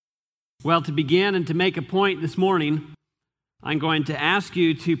Well, to begin and to make a point this morning, I'm going to ask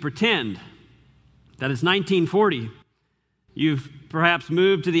you to pretend that it's 1940. You've perhaps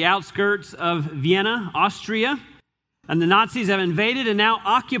moved to the outskirts of Vienna, Austria, and the Nazis have invaded and now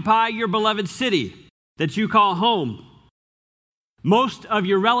occupy your beloved city that you call home. Most of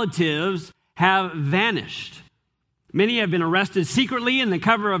your relatives have vanished. Many have been arrested secretly in the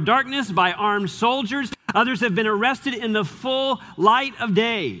cover of darkness by armed soldiers. Others have been arrested in the full light of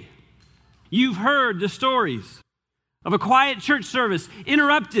day. You've heard the stories of a quiet church service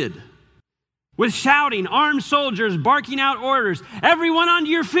interrupted with shouting, armed soldiers barking out orders. Everyone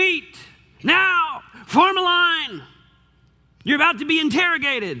onto your feet. Now, form a line. You're about to be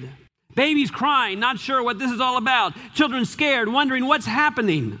interrogated. Babies crying, not sure what this is all about. Children scared, wondering what's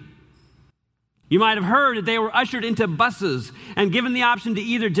happening. You might have heard that they were ushered into buses and given the option to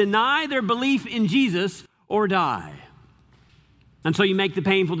either deny their belief in Jesus or die. And so you make the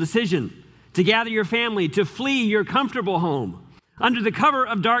painful decision to gather your family, to flee your comfortable home under the cover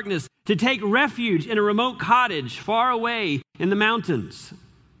of darkness, to take refuge in a remote cottage far away in the mountains.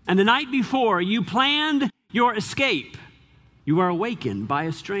 And the night before you planned your escape, you are awakened by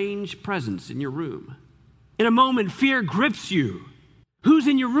a strange presence in your room. In a moment, fear grips you. Who's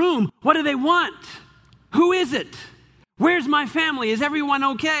in your room? What do they want? Who is it? Where's my family? Is everyone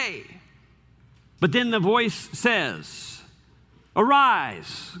okay? But then the voice says,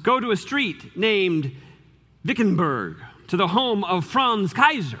 arise, go to a street named Wickenburg, to the home of Franz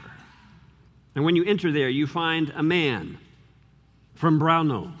Kaiser. And when you enter there, you find a man from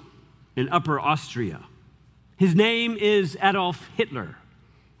Braunau in Upper Austria. His name is Adolf Hitler.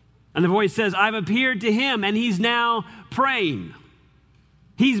 And the voice says, I've appeared to him, and he's now praying.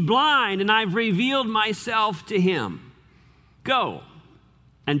 He's blind, and I've revealed myself to him. Go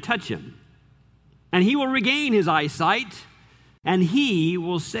and touch him, and he will regain his eyesight, and he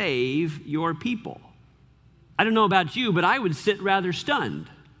will save your people. I don't know about you, but I would sit rather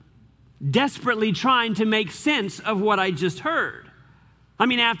stunned, desperately trying to make sense of what I just heard. I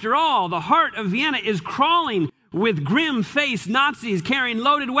mean, after all, the heart of Vienna is crawling with grim-faced Nazis carrying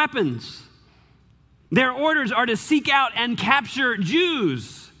loaded weapons. Their orders are to seek out and capture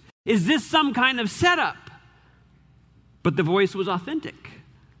Jews. Is this some kind of setup? But the voice was authentic.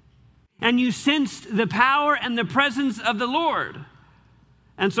 And you sensed the power and the presence of the Lord.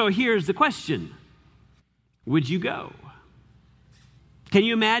 And so here's the question. Would you go? Can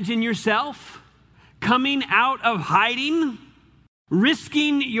you imagine yourself coming out of hiding,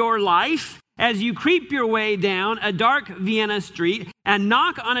 risking your life as you creep your way down a dark Vienna street and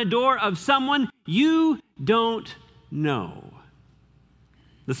knock on a door of someone you don't know?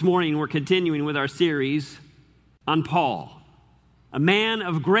 This morning we're continuing with our series on Paul, a man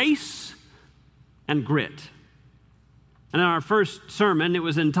of grace and grit. And in our first sermon, it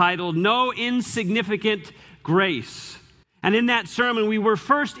was entitled, No Insignificant Grace. And in that sermon, we were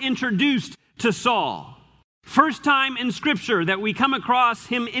first introduced to Saul. First time in Scripture that we come across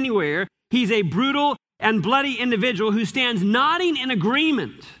him anywhere. He's a brutal and bloody individual who stands nodding in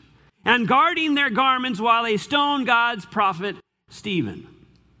agreement and guarding their garments while they stone God's prophet Stephen.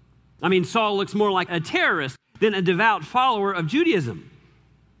 I mean, Saul looks more like a terrorist than a devout follower of Judaism.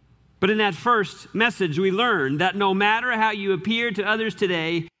 But in that first message, we learned that no matter how you appear to others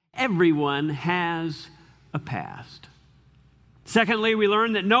today, everyone has a past. Secondly, we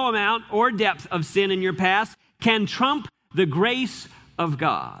learned that no amount or depth of sin in your past can trump the grace of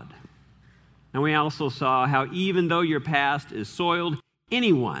God. And we also saw how even though your past is soiled,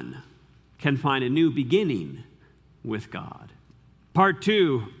 anyone can find a new beginning with God. Part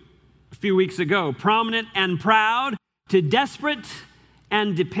 2, a few weeks ago, prominent and proud to desperate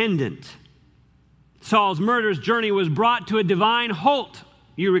and dependent. Saul's murderous journey was brought to a divine halt,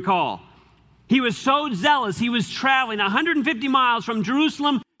 you recall. He was so zealous, he was traveling 150 miles from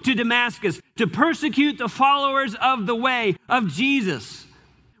Jerusalem to Damascus to persecute the followers of the way of Jesus.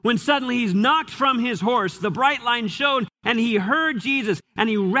 When suddenly he's knocked from his horse, the bright line showed, and he heard Jesus, and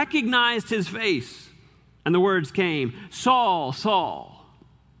he recognized his face. And the words came, Saul, Saul,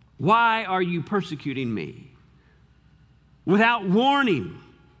 why are you persecuting me? Without warning,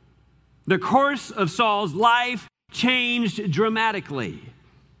 the course of Saul's life changed dramatically.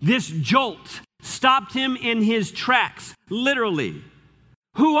 This jolt stopped him in his tracks, literally.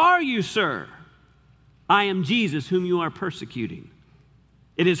 Who are you, sir? I am Jesus, whom you are persecuting.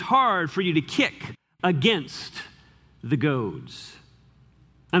 It is hard for you to kick against the goads.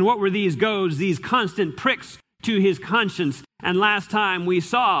 And what were these goads? These constant pricks to his conscience. And last time we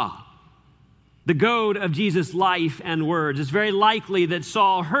saw the goad of Jesus' life and words. It's very likely that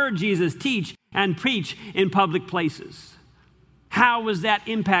Saul heard Jesus teach and preach in public places. How was that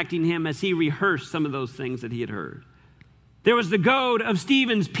impacting him as he rehearsed some of those things that he had heard? There was the goad of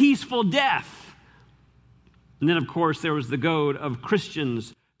Stephen's peaceful death. And then, of course, there was the goad of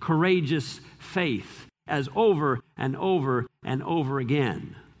Christians' courageous faith, as over and over and over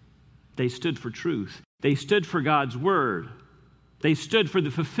again, they stood for truth. They stood for God's word. They stood for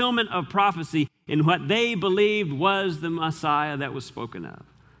the fulfillment of prophecy in what they believed was the Messiah that was spoken of.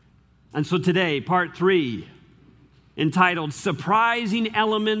 And so today, part 3, entitled Surprising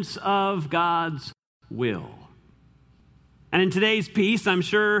Elements of God's Will. And in today's piece, I'm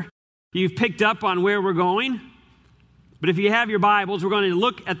sure you've picked up on where we're going. But if you have your Bibles, we're going to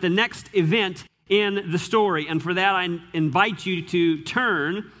look at the next event in the story. And for that, I invite you to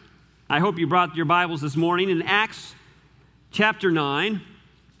turn. I hope you brought your Bibles this morning in Acts chapter 9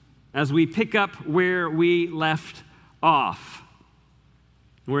 as we pick up where we left off.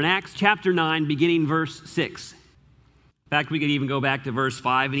 We're in Acts chapter 9, beginning verse 6. In fact, we could even go back to verse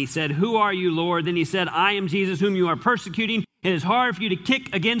 5. And he said, "Who are you, Lord?" Then he said, "I am Jesus, whom you are persecuting. It is hard for you to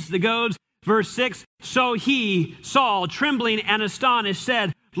kick against the goads." Verse 6, "So he, Saul, trembling and astonished,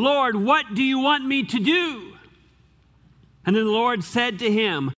 said, 'Lord, what do you want me to do?' And then the Lord said to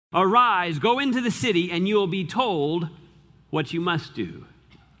him, 'Arise, go into the city, and you will be told what you must do.'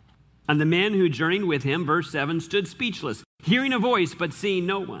 And the men who journeyed with him," verse 7, "stood speechless, hearing a voice, but seeing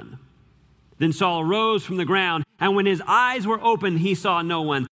no one. Then Saul arose from the ground, and when his eyes were opened, he saw no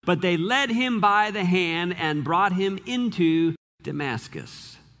one. But they led him by the hand and brought him into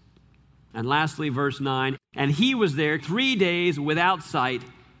Damascus." And lastly, verse 9, "And he was there 3 days without sight,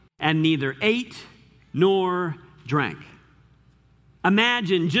 and neither ate nor drank."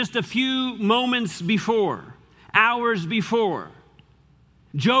 Imagine just a few moments before, hours before,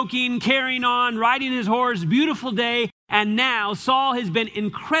 joking, carrying on, riding his horse, beautiful day, and now Saul has been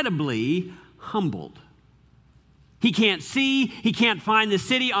incredibly humbled. He can't see, he can't find the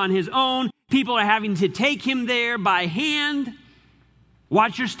city on his own. People are having to take him there by hand.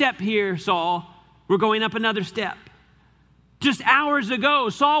 "Watch your step here, Saul. We're going up another step." Just hours ago,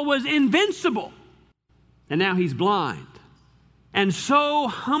 Saul was invincible, and now he's blind. And so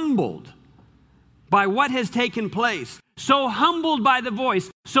humbled by what has taken place, so humbled by the voice,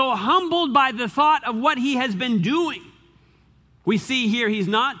 so humbled by the thought of what he has been doing. We see here he's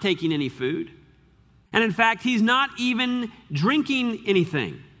not taking any food. And in fact, he's not even drinking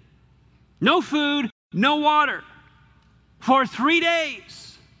anything. No food, no water. For 3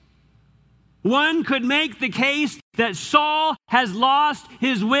 days. One could make the case that Saul has lost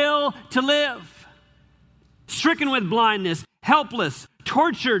his will to live. Stricken with blindness, helpless,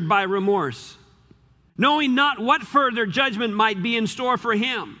 tortured by remorse, knowing not what further judgment might be in store for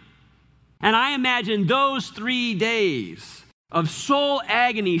him. And I imagine those 3 days of soul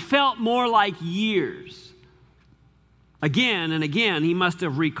agony felt more like years. Again and again, he must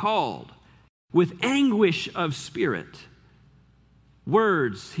have recalled with anguish of spirit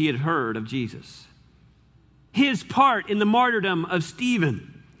words he had heard of Jesus. His part in the martyrdom of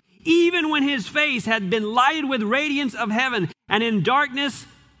Stephen, even when his face had been lighted with radiance of heaven, and in darkness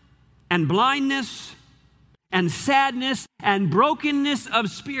and blindness and sadness and brokenness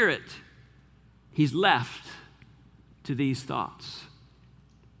of spirit, he's left to these thoughts,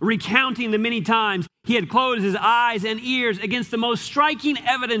 recounting the many times he had closed his eyes and ears against the most striking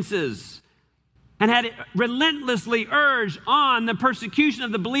evidences and had relentlessly urged on the persecution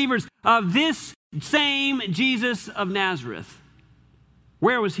of the believers of this same Jesus of Nazareth.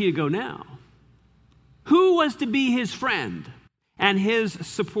 Where was he to go now? Who was to be his friend and his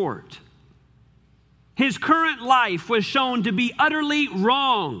support? His current life was shown to be utterly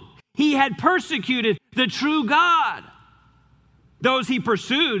wrong. He had persecuted the true God. Those he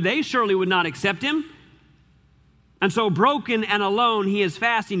pursued, they surely would not accept him. And so broken and alone, he is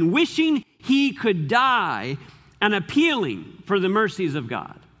fasting, wishing he could die and appealing for the mercies of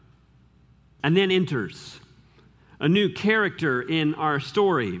God. And then enters a new character in our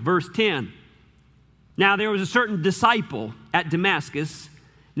story. Verse 10. "Now there was a certain disciple at Damascus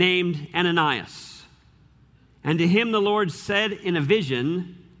named Ananias. And to him the Lord said in a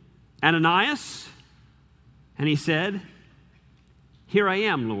vision, 'Ananias?' And he said, 'Here I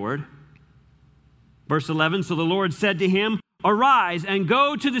am, Lord.' Verse 11, "So the Lord said to him, 'Arise and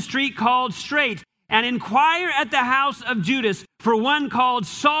go to the street called Straight, and inquire at the house of Judas for one called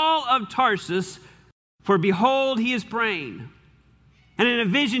Saul of Tarsus, for behold, he is praying. And in a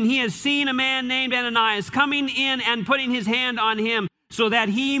vision he has seen a man named Ananias coming in and putting his hand on him, so that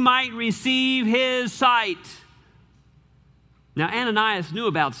he might receive his sight.'" Now Ananias knew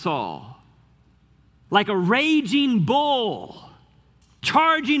about Saul. Like a raging bull,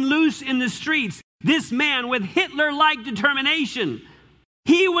 charging loose in the streets, This man with Hitler-like determination,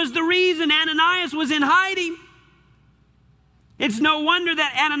 he was the reason Ananias was in hiding. It's no wonder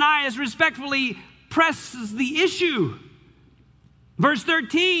that Ananias respectfully presses the issue. Verse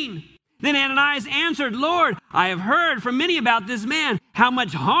 13, then Ananias answered, Lord, I have heard from many about this man, how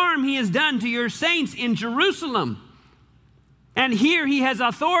much harm he has done to your saints in Jerusalem. And here he has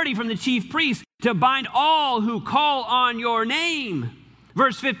authority from the chief priest to bind all who call on your name.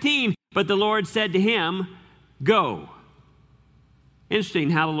 Verse 15, but the Lord said to him, go. Interesting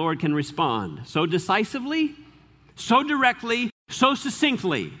how the Lord can respond so decisively, so directly, so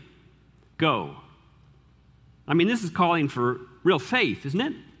succinctly. Go. I mean, this is calling for real faith, isn't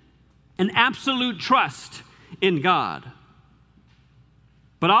it? An absolute trust in God.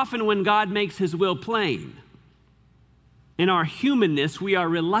 But often when God makes his will plain, in our humanness, we are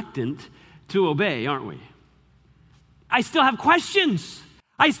reluctant to obey, aren't we? I still have questions.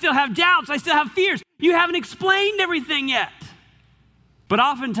 I still have doubts. I still have fears. You haven't explained everything yet. But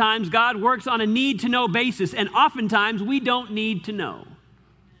oftentimes, God works on a need-to-know basis, and oftentimes, we don't need to know.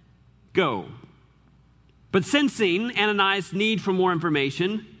 Go. But sensing Ananias' need for more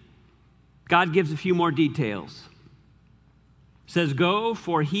information, God gives a few more details. Says, go,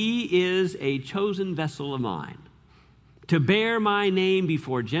 for he is a chosen vessel of mine, to bear my name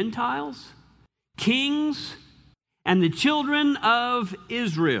before Gentiles, kings, and the children of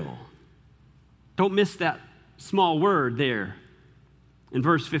Israel. Don't miss that small word there. In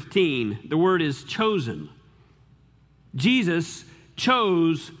verse 15, the word is chosen. Jesus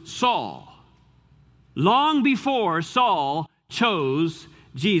chose Saul long before Saul chose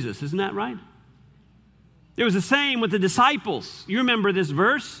Jesus. Isn't that right? It was the same with the disciples. You remember this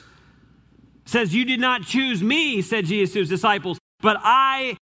verse? It says, you did not choose me, said Jesus to his disciples, but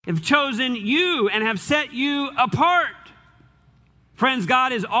I have chosen you and have set you apart. Friends,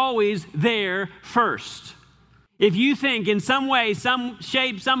 God is always there first. If you think in some way, some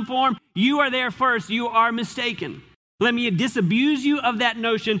shape, some form, you are there first, you are mistaken. Let me disabuse you of that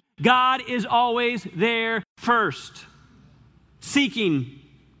notion. God is always there first, seeking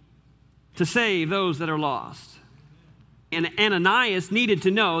to save those that are lost. And Ananias needed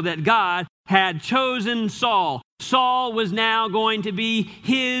to know that God had chosen Saul. Saul was now going to be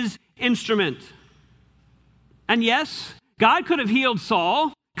his instrument. And yes, God could have healed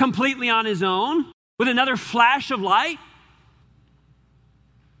Saul completely on his own with another flash of light.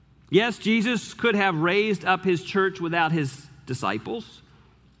 Yes, Jesus could have raised up his church without his disciples.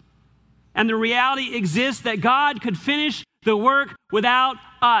 And the reality exists that God could finish the work without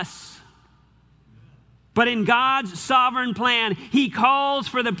us. But in God's sovereign plan, he calls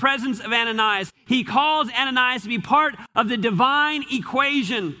for the presence of Ananias. He calls Ananias to be part of the divine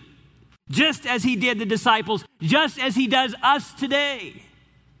equation, just as he did the disciples, just as he does us today.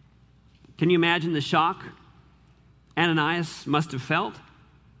 Can you imagine the shock Ananias must have felt?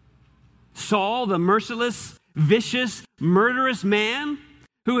 Saul, the merciless, vicious, murderous man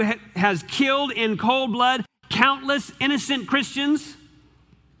who has killed in cold blood countless innocent Christians,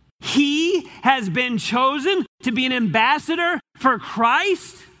 he has been chosen to be an ambassador for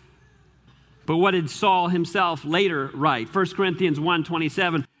Christ. But what did Saul himself later write? 1 Corinthians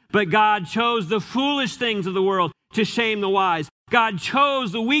 1:27. But God chose the foolish things of the world to shame the wise. God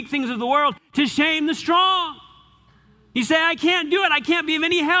chose the weak things of the world to shame the strong. You say, I can't do it. I can't be of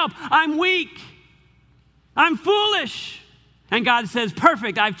any help. I'm weak. I'm foolish. And God says,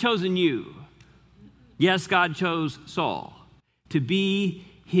 perfect, I've chosen you. Yes, God chose Saul to be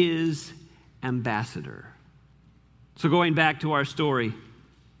his ambassador. So going back to our story,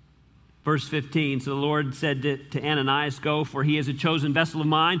 verse 15, so the Lord said to Ananias, go, for he is a chosen vessel of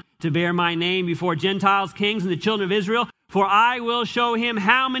mine to bear my name before Gentiles, kings, and the children of Israel. For I will show him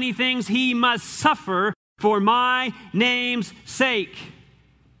how many things he must suffer for my name's sake.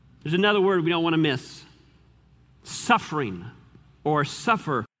 There's another word we don't want to miss. Suffering or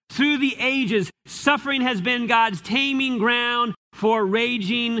suffer. Through the ages, suffering has been God's taming ground for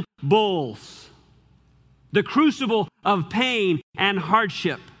raging bulls. The crucible of pain and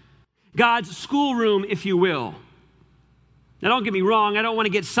hardship. God's schoolroom, if you will. Now, don't get me wrong. I don't want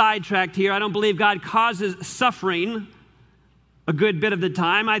to get sidetracked here. I don't believe God causes suffering a good bit of the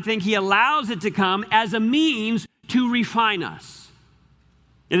time. I think he allows it to come as a means to refine us.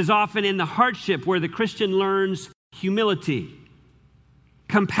 It is often in the hardship where the Christian learns humility,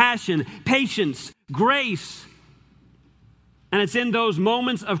 compassion, patience, grace. And it's in those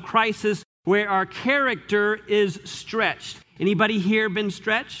moments of crisis where our character is stretched. Anybody here been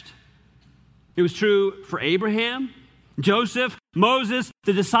stretched? It was true for Abraham, Joseph, Moses,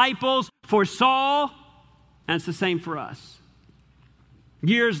 the disciples, for Saul, and it's the same for us.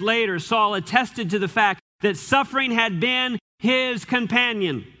 Years later, Saul attested to the fact that suffering had been his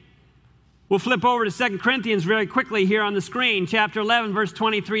companion. We'll flip over to 2 Corinthians very quickly here on the screen, chapter 11, verse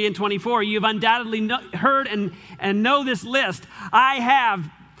 23 and 24. You've undoubtedly heard and know this list. I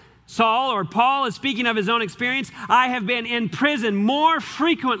have, Saul or Paul is speaking of his own experience, I have been in prison more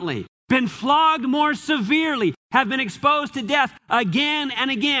frequently, been flogged more severely, have been exposed to death again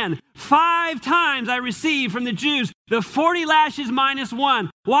and again. 5 times I received from the Jews the 40 lashes minus 1.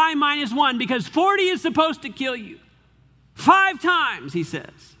 Why minus 1? Because 40 is supposed to kill you. 5 times, he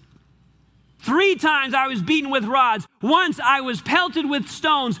says. 3 times I was beaten with rods. Once I was pelted with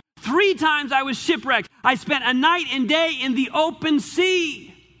stones. 3 times I was shipwrecked. I spent a night and day in the open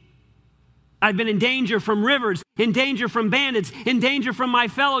sea. I've been in danger from rivers, in danger from bandits, in danger from my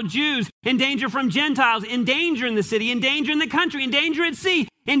fellow Jews, in danger from Gentiles, in danger in the city, in danger in the country, in danger at sea,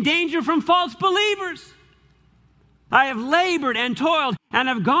 in danger from false believers. I have labored and toiled and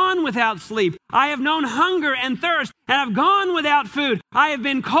have gone without sleep. I have known hunger and thirst and have gone without food. I have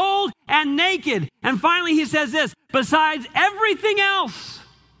been cold and naked. And finally he says this, besides everything else,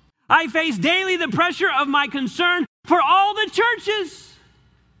 I face daily the pressure of my concern for all the churches.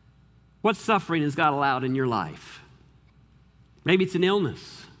 What suffering has God allowed in your life? Maybe it's an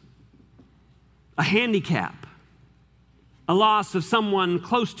illness, a handicap, a loss of someone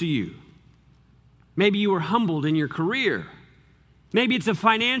close to you. Maybe you were humbled in your career. Maybe it's a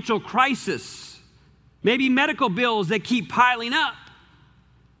financial crisis. Maybe medical bills that keep piling up.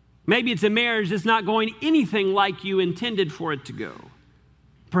 Maybe it's a marriage that's not going anything like you intended for it to go.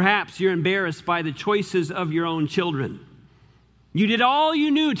 Perhaps you're embarrassed by the choices of your own children. You did all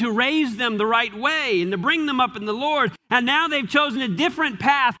you knew to raise them the right way and to bring them up in the Lord, and now they've chosen a different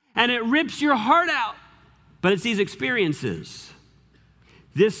path, and it rips your heart out. But it's these experiences,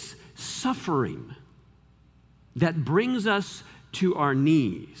 this suffering, that brings us to our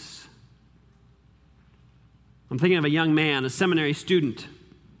knees. I'm thinking of a young man, a seminary student.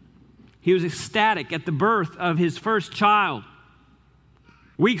 He was ecstatic at the birth of his first child.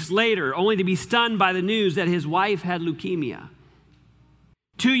 Weeks later, only to be stunned by the news that his wife had leukemia.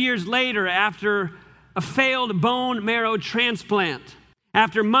 2 years later, after a failed bone marrow transplant,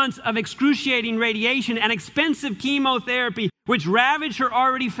 after months of excruciating radiation and expensive chemotherapy, which ravaged her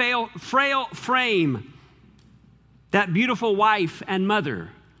already frail frame, that beautiful wife and mother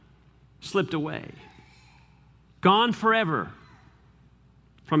slipped away, gone forever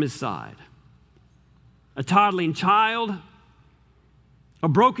from his side. A toddling child, a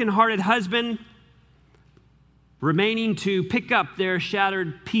broken-hearted husband, remaining to pick up their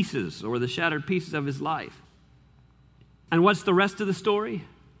shattered pieces or the shattered pieces of his life. And what's the rest of the story?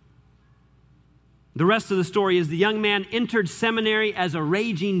 The rest of the story is the young man entered seminary as a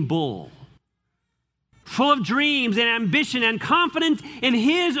raging bull, full of dreams and ambition and confident in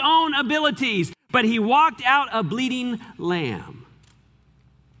his own abilities, but he walked out a bleeding lamb,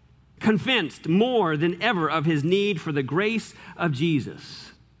 convinced more than ever of his need for the grace of Jesus.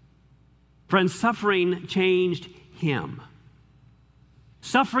 Friends, suffering changed him.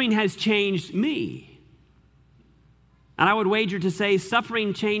 Suffering has changed me. And I would wager to say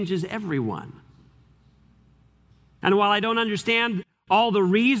suffering changes everyone. And while I don't understand all the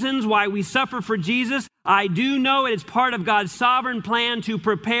reasons why we suffer for Jesus, I do know it is part of God's sovereign plan to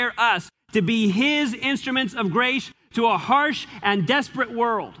prepare us to be his instruments of grace to a harsh and desperate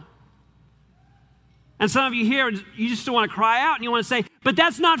world. And some of you here, you just want to cry out and you want to say, but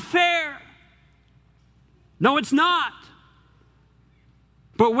that's not fair. No, it's not.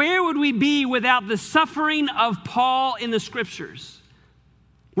 But where would we be without the suffering of Paul in the Scriptures?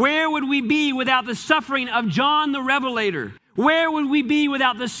 Where would we be without the suffering of John the Revelator? Where would we be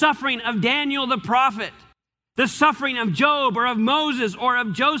without the suffering of Daniel the prophet? The suffering of Job or of Moses or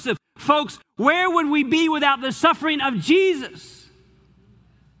of Joseph? Folks, where would we be without the suffering of Jesus?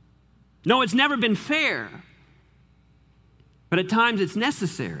 No, it's never been fair. But at times it's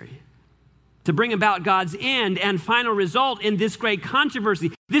necessary to bring about God's end and final result in this great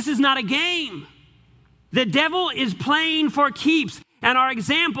controversy. This is not a game. The devil is playing for keeps. And our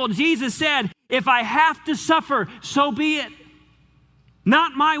example, Jesus said, if I have to suffer, so be it.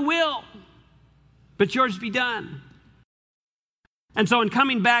 Not my will, but yours be done. And so in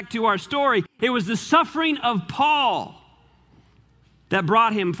coming back to our story, it was the suffering of Paul that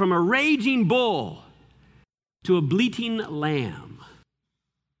brought him from a raging bull to a bleating lamb.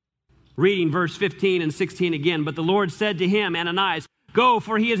 Reading verse 15 and 16 again. But the Lord said to him, Ananias, go,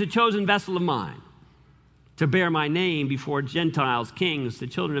 for he is a chosen vessel of mine, to bear my name before Gentiles, kings, the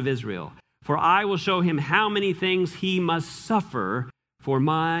children of Israel. For I will show him how many things he must suffer for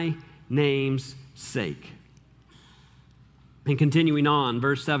my name's sake. And continuing on,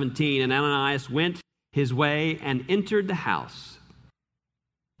 verse 17, and Ananias went his way and entered the house.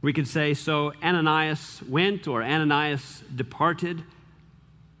 We could say, so Ananias went or Ananias departed.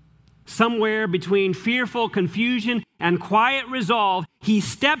 Somewhere between fearful confusion and quiet resolve, he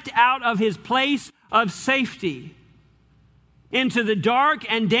stepped out of his place of safety into the dark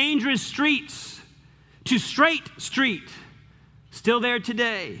and dangerous streets to Straight Street, still there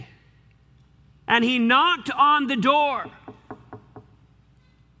today. And he knocked on the door.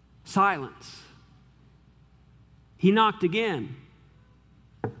 Silence. He knocked again.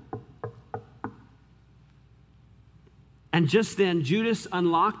 And just then, Judas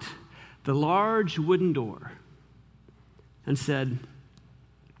unlocked the large wooden door and said,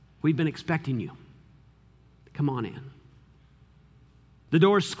 we've been expecting you. Come on in. The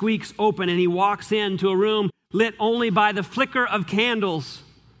door squeaks open and he walks into a room lit only by the flicker of candles.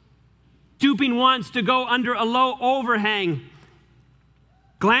 Stooping once to go under a low overhang,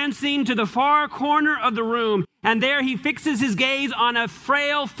 glancing to the far corner of the room, and there he fixes his gaze on a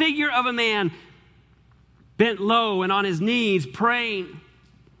frail figure of a man, bent low and on his knees praying.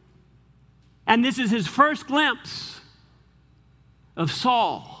 And this is his first glimpse of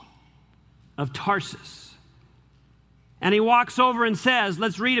Saul of Tarsus. And he walks over and says,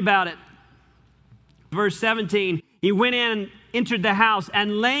 let's read about it. Verse 17, he went in and entered the house,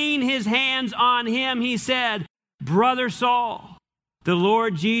 and laying his hands on him, he said, Brother Saul, the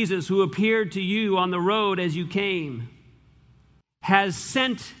Lord Jesus, who appeared to you on the road as you came, has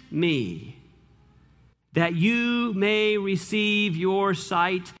sent me that you may receive your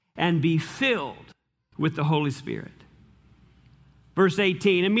sight and be filled with the Holy Spirit. Verse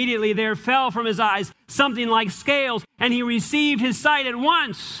 18, immediately there fell from his eyes something like scales, and he received his sight at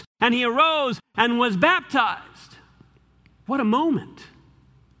once, and he arose and was baptized. What a moment.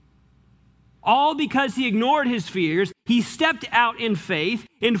 All because he ignored his fears, he stepped out in faith,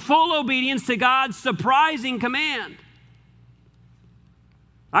 in full obedience to God's surprising command.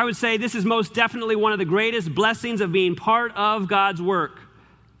 I would say this is most definitely one of the greatest blessings of being part of God's work.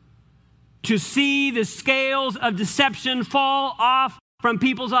 To see the scales of deception fall off from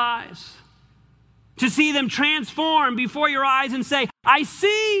people's eyes. To see them transform before your eyes and say, I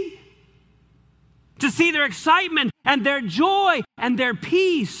see. To see their excitement and their joy and their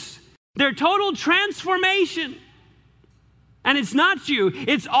peace, their total transformation. And it's not you,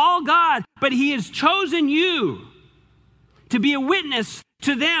 it's all God, but He has chosen you to be a witness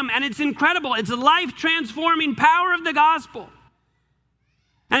to them. And it's incredible. It's a life-transforming power of the gospel.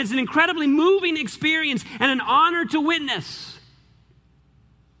 And it's an incredibly moving experience and an honor to witness.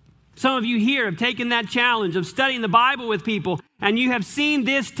 Some of you here have taken that challenge of studying the Bible with people, and you have seen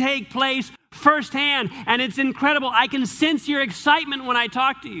this take place firsthand, and it's incredible. I can sense your excitement when I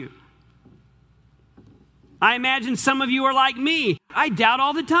talk to you. I imagine some of you are like me. I doubt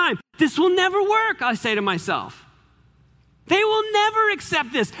all the time. This will never work, I say to myself. They will never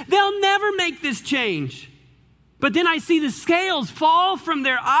accept this. They'll never make this change. But then I see the scales fall from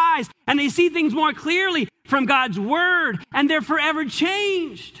their eyes, and they see things more clearly from God's word, and they're forever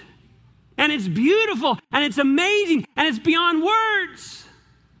changed. And it's beautiful, and it's amazing, and it's beyond words.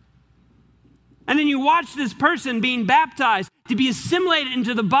 And then you watch this person being baptized, to be assimilated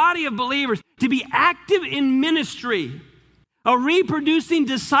into the body of believers, to be active in ministry, a reproducing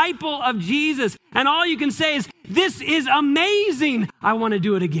disciple of Jesus. And all you can say is, this is amazing. I want to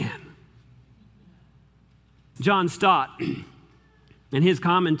do it again. John Stott, in his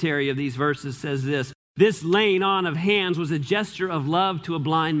commentary of these verses, says this laying on of hands was a gesture of love to a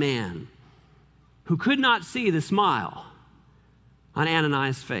blind man who could not see the smile on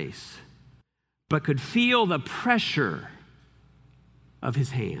Ananias' face, but could feel the pressure of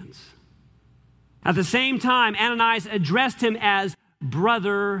his hands. At the same time, Ananias addressed him as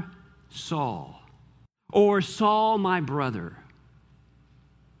Brother Saul, or Saul, my brother.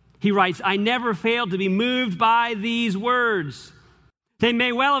 He writes, I never failed to be moved by these words. They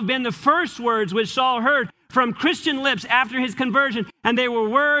may well have been the first words which Saul heard from Christian lips after his conversion, and they were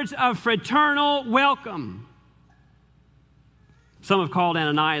words of fraternal welcome. Some have called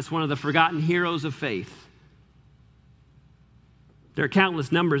Ananias one of the forgotten heroes of faith. There are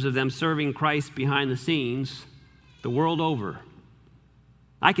countless numbers of them serving Christ behind the scenes the world over.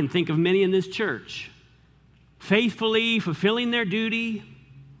 I can think of many in this church, faithfully fulfilling their duty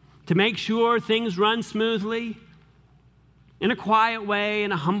to make sure things run smoothly, in a quiet way,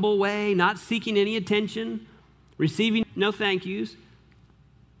 in a humble way, not seeking any attention, receiving no thank yous.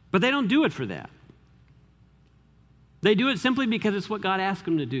 But they don't do it for that. They do it simply because it's what God asked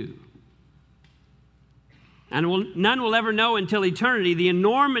them to do. And none will ever know until eternity the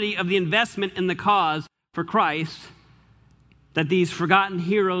enormity of the investment in the cause for Christ that these forgotten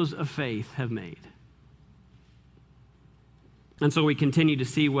heroes of faith have made. And so we continue to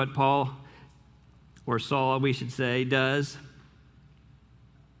see what Paul, or Saul, we should say, does.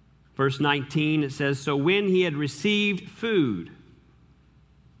 Verse 19, it says, "So when he had received food,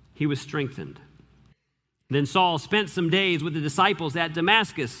 he was strengthened. Then Saul spent some days with the disciples at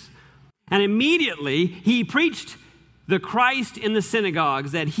Damascus, and immediately he preached the Christ in the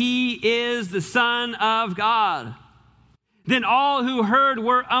synagogues, that he is the Son of God. Then all who heard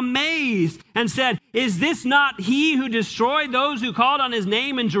were amazed and said, 'Is this not he who destroyed those who called on his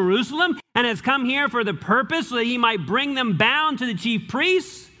name in Jerusalem and has come here for the purpose so that he might bring them bound to the chief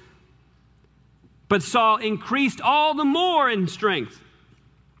priests?' But Saul increased all the more in strength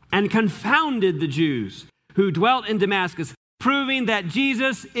and confounded the Jews who dwelt in Damascus, proving that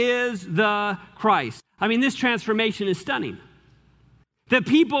Jesus is the Christ." I mean, this transformation is stunning. The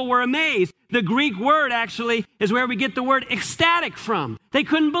people were amazed. The Greek word actually is where we get the word ecstatic from. They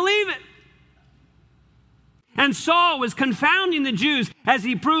couldn't believe it. And Saul was confounding the Jews as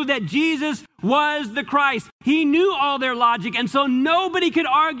he proved that Jesus was the Christ. He knew all their logic, and so nobody could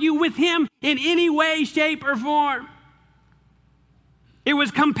argue with him in any way, shape, or form. It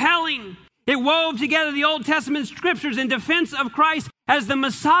was compelling. It wove together the Old Testament scriptures in defense of Christ as the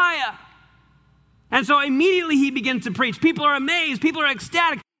Messiah. And so immediately he begins to preach. People are amazed. People are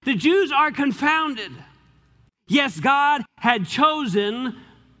ecstatic. The Jews are confounded. Yes, God had chosen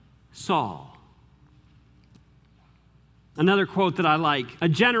Saul. Another quote that I like: "A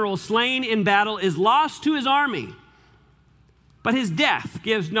general slain in battle is lost to his army, but his death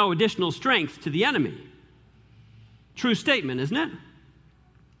gives no additional strength to the enemy." True statement, isn't it?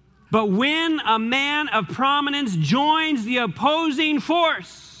 But when a man of prominence joins the opposing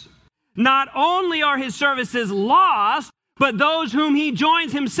force, not only are his services lost, but those whom he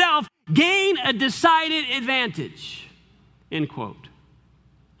joins himself gain a decided advantage. End quote.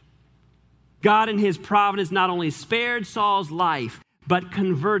 God in his providence not only spared Saul's life, but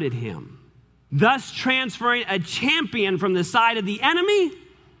converted him, thus transferring a champion from the side of the enemy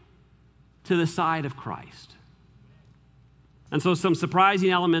to the side of Christ. And so some surprising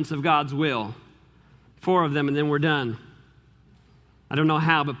elements of God's will. 4 of them, and then we're done. I don't know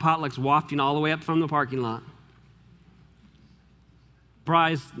how, but potluck's wafting all the way up from the parking lot.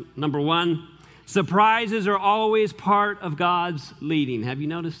 Surprise number 1, surprises are always part of God's leading. Have you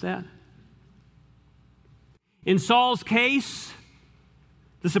noticed that? In Saul's case,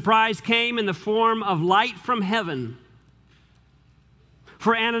 the surprise came in the form of light from heaven.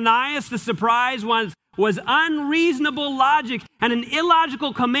 For Ananias, the surprise was unreasonable logic and an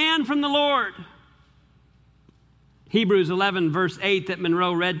illogical command from the Lord. Hebrews 11, verse 8 that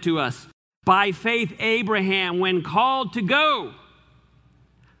Monroe read to us. "By faith, Abraham, when called to go,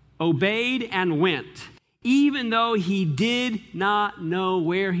 obeyed and went, even though he did not know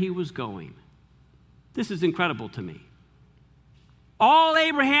where he was going." This is incredible to me. All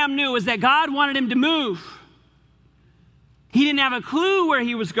Abraham knew was that God wanted him to move. He didn't have a clue where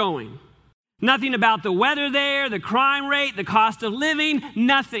he was going. Nothing about the weather there, the crime rate, the cost of living,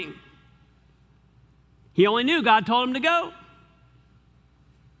 nothing. He only knew God told him to go.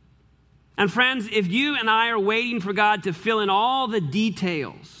 And friends, if you and I are waiting for God to fill in all the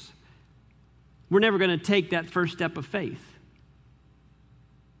details, we're never going to take that first step of faith.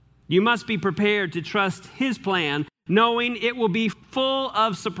 You must be prepared to trust his plan, knowing it will be full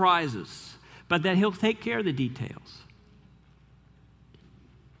of surprises, but that he'll take care of the details.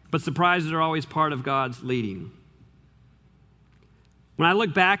 But surprises are always part of God's leading. When I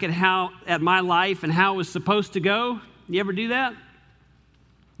look back at my life and how it was supposed to go, you ever do that?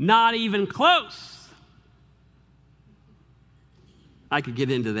 Not even close. I could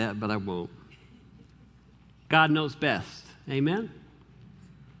get into that, but I won't. God knows best. Amen?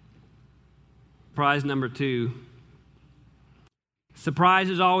 Surprise number 2.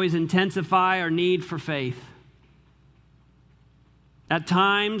 Surprises always intensify our need for faith. At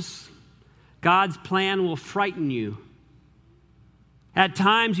times, God's plan will frighten you. At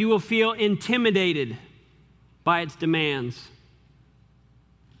times, you will feel intimidated by its demands.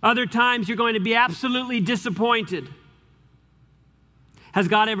 Other times, you're going to be absolutely disappointed. Has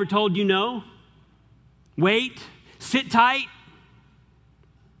God ever told you no? Wait, sit tight.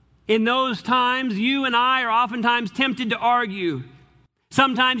 In those times, you and I are oftentimes tempted to argue.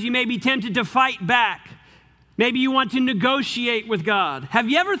 Sometimes you may be tempted to fight back. Maybe you want to negotiate with God. Have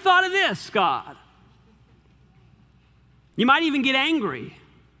you ever thought of this, God? You might even get angry.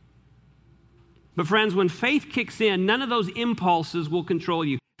 But friends, when faith kicks in, none of those impulses will control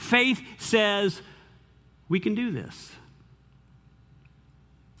you. Faith says, we can do this.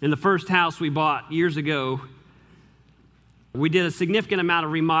 In the first house we bought years ago, We did a significant amount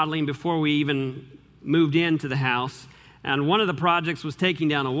of remodeling before we even moved into the house. And one of the projects was taking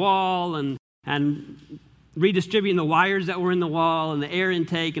down a wall and redistributing the wires that were in the wall and the air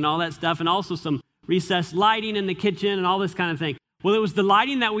intake and all that stuff, and also some recessed lighting in the kitchen and all this kind of thing. Well, it was the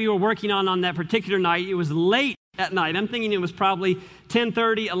lighting that we were working on that particular night. It was late at night. I'm thinking it was probably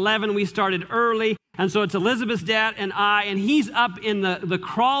 10:30, 11. We started early. And so it's Elizabeth's dad and I, and he's up in the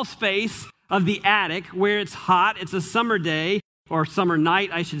crawl space of the attic where it's hot. It's a summer day, or summer night,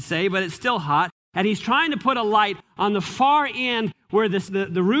 I should say, but it's still hot. And he's trying to put a light on the far end where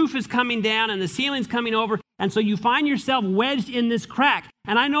the roof is coming down and the ceiling's coming over. And so you find yourself wedged in this crack.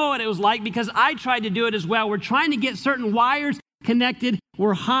 And I know what it was like because I tried to do it as well. We're trying to get certain wires connected.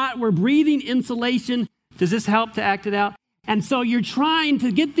 We're hot. We're breathing insulation. Does this help to act it out? And so you're trying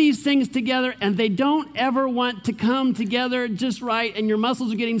to get these things together, and they don't ever want to come together just right, and your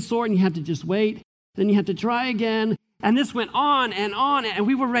muscles are getting sore, and you have to just wait. Then you have to try again. And this went on, and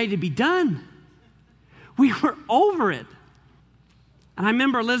we were ready to be done. We were over it. And I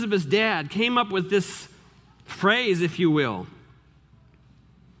remember Elizabeth's dad came up with this phrase, if you will.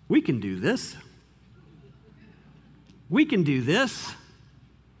 We can do this. We can do this.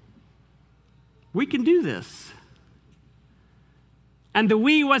 We can do this. And the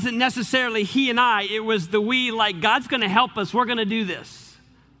we wasn't necessarily he and I. It was the we, like, God's going to help us. We're going to do this.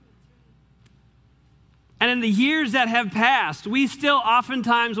 And in the years that have passed, we still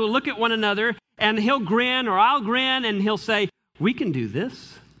oftentimes will look at one another, and he'll grin or I'll grin, and he'll say, we can do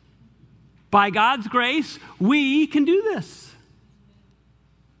this. By God's grace, we can do this.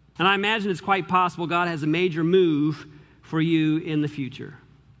 And I imagine it's quite possible God has a major move for you in the future.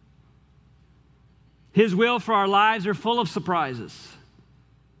 His will for our lives are full of surprises.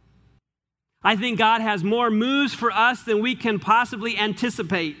 I think God has more moves for us than we can possibly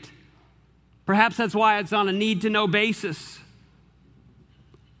anticipate. Perhaps that's why it's on a need-to-know basis.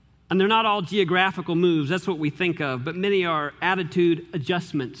 And they're not all geographical moves. That's what we think of. But many are attitude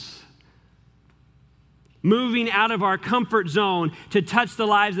adjustments. Moving out of our comfort zone to touch the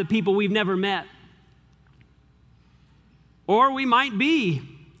lives of people we've never met. Or we might be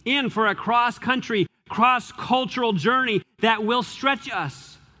in for a cross-country, cross-cultural journey that will stretch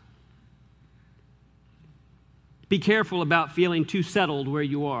us. Be careful about feeling too settled where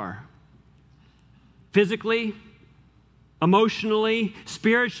you are. Physically, emotionally,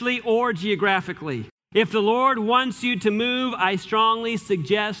 spiritually, or geographically. If the Lord wants you to move, I strongly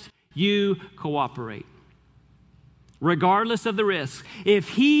suggest you cooperate, regardless of the risk. If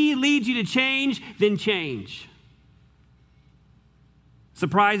He leads you to change, then change.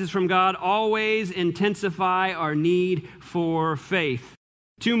 Surprises from God always intensify our need for faith.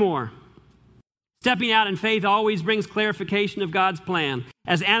 Two more. Stepping out in faith always brings clarification of God's plan.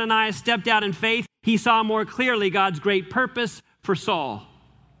 As Ananias stepped out in faith, he saw more clearly God's great purpose for Saul.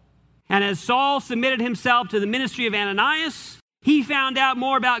 And as Saul submitted himself to the ministry of Ananias, he found out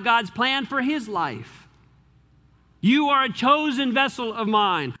more about God's plan for his life. You are a chosen vessel of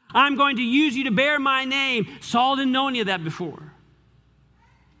mine. I'm going to use you to bear my name. Saul didn't know any of that before.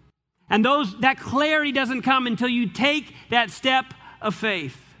 And that clarity doesn't come until you take that step of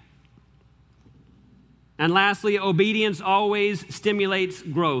faith. And lastly, obedience always stimulates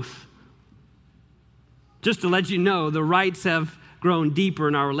growth. Just to let you know, the Wrights have grown deeper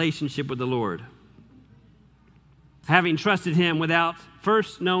in our relationship with the Lord, having trusted Him without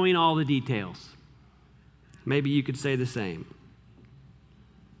first knowing all the details. Maybe you could say the same.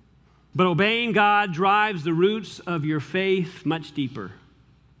 But obeying God drives the roots of your faith much deeper.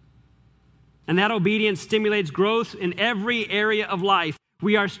 And that obedience stimulates growth in every area of life.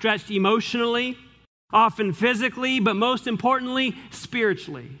 We are stretched emotionally, often physically, but most importantly,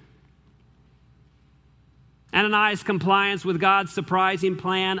 spiritually. Ananias' compliance with God's surprising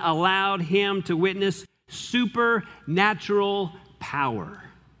plan allowed him to witness supernatural power.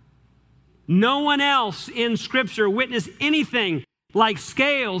 No one else in Scripture witnessed anything like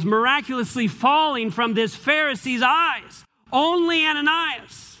scales miraculously falling from this Pharisee's eyes. Only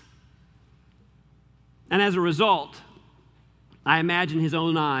Ananias. And as a result, I imagine his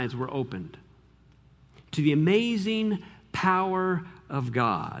own eyes were opened to the amazing power of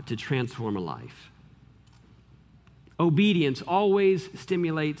God to transform a life. Obedience always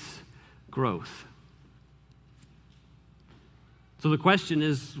stimulates growth. So the question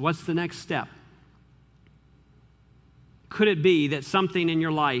is, what's the next step? Could it be that something in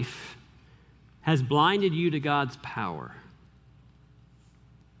your life has blinded you to God's power,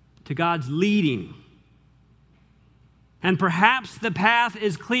 to God's leading? And perhaps the path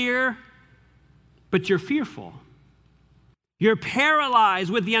is clear, but you're fearful. You're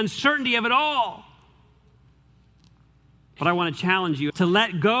paralyzed with the uncertainty of it all. But I want to challenge you to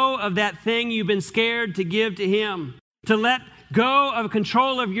let go of that thing you've been scared to give to Him, to let go of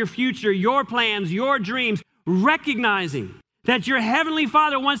control of your future, your plans, your dreams, recognizing that your Heavenly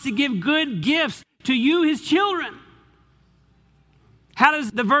Father wants to give good gifts to you, His children. How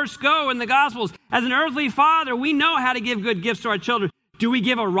does the verse go in the Gospels? As an earthly father, we know how to give good gifts to our children. Do we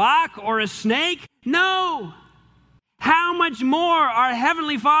give a rock or a snake? No. How much more our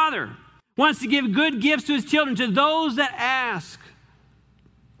Heavenly Father wants to give good gifts to His children, to those that ask.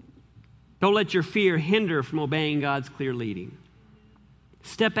 Don't let your fear hinder from obeying God's clear leading.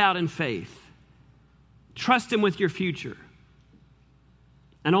 Step out in faith. Trust Him with your future.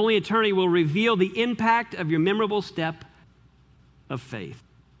 And only eternity will reveal the impact of your memorable step of faith.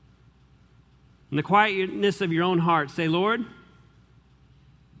 In the quietness of your own heart, say, Lord,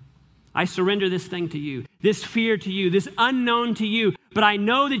 I surrender this thing to you, this fear to you, this unknown to you, but I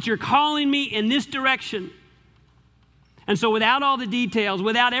know that you're calling me in this direction. And so without all the details,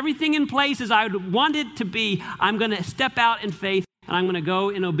 without everything in place as I would want it to be, I'm going to step out in faith and I'm going to go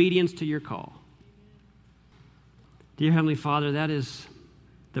in obedience to your call. Dear Heavenly Father, that is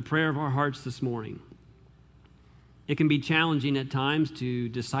the prayer of our hearts this morning. It can be challenging at times to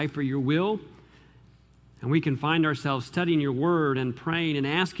decipher your will, and we can find ourselves studying your word and praying and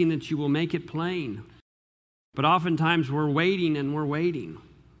asking that you will make it plain. But oftentimes we're waiting and we're waiting.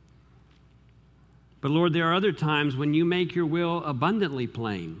 But Lord, there are other times when you make your will abundantly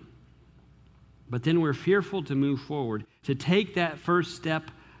plain. But then we're fearful to move forward, to take that first step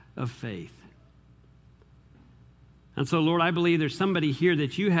of faith. And so, Lord, I believe there's somebody here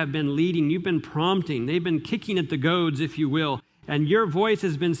that you have been leading, you've been prompting, they've been kicking at the goads, if you will, and your voice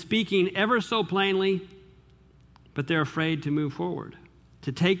has been speaking ever so plainly, but they're afraid to move forward,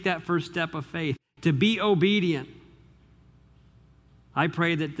 to take that first step of faith, to be obedient. I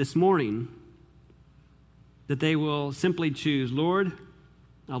pray that this morning that they will simply choose, Lord,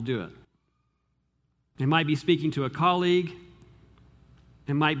 I'll do it. It might be speaking to a colleague.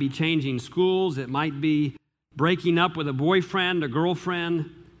 It might be changing schools. It might be breaking up with a boyfriend, a girlfriend.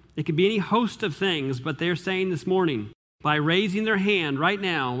 It could be any host of things, but they're saying this morning, by raising their hand right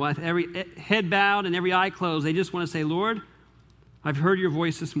now, with every head bowed and every eye closed, they just want to say, Lord, I've heard your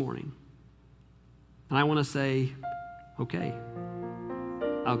voice this morning. And I want to say, okay,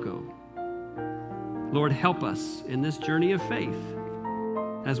 I'll go. Lord, help us in this journey of faith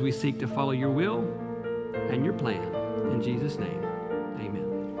as we seek to follow your will and your plan. In Jesus' name,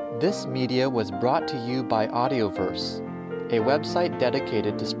 amen. This media was brought to you by Audioverse, a website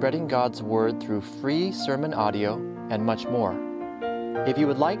dedicated to spreading God's Word through free sermon audio and much more. If you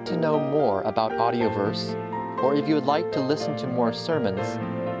would like to know more about Audioverse, or if you would like to listen to more sermons,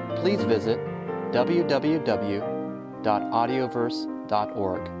 please visit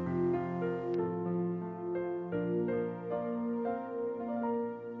www.audioverse.org.